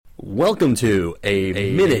Welcome to a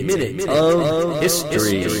minute of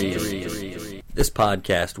history. This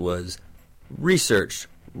podcast was researched,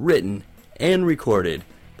 written, and recorded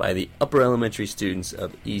by the upper elementary students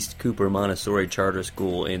of East Cooper Montessori Charter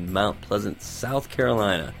School in Mount Pleasant, South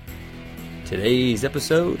Carolina. Today's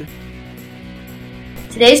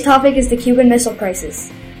topic is the Cuban Missile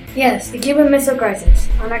Crisis. Yes, the Cuban Missile Crisis.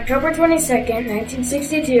 On October 22,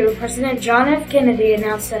 1962, President John F. Kennedy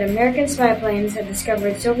announced that American spy planes had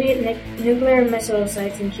discovered Soviet nuclear missile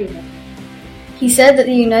sites in Cuba. He said that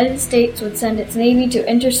the United States would send its Navy to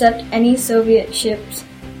intercept any Soviet ships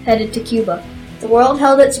headed to Cuba. The world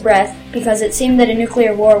held its breath because it seemed that a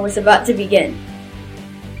nuclear war was about to begin.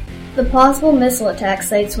 The possible missile attack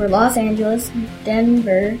sites were Los Angeles,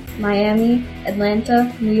 Denver, Miami,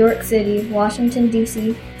 Atlanta, New York City, Washington,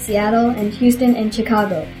 D.C., Seattle, and Houston and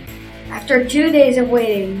Chicago. After 2 days of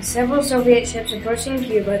waiting, several Soviet ships approaching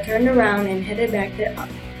Cuba turned around and headed back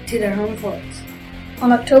to their home ports.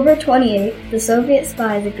 On October 28, the Soviet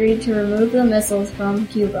spies agreed to remove the missiles from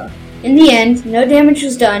Cuba. In the end, no damage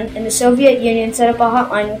was done, and the Soviet Union set up a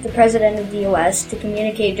hotline with the President of the U.S. to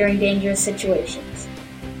communicate during dangerous situations.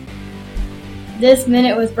 This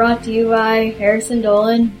minute was brought to you by Harrison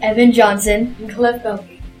Dolan, Evan Johnson, and Cliff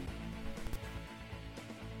Belkey.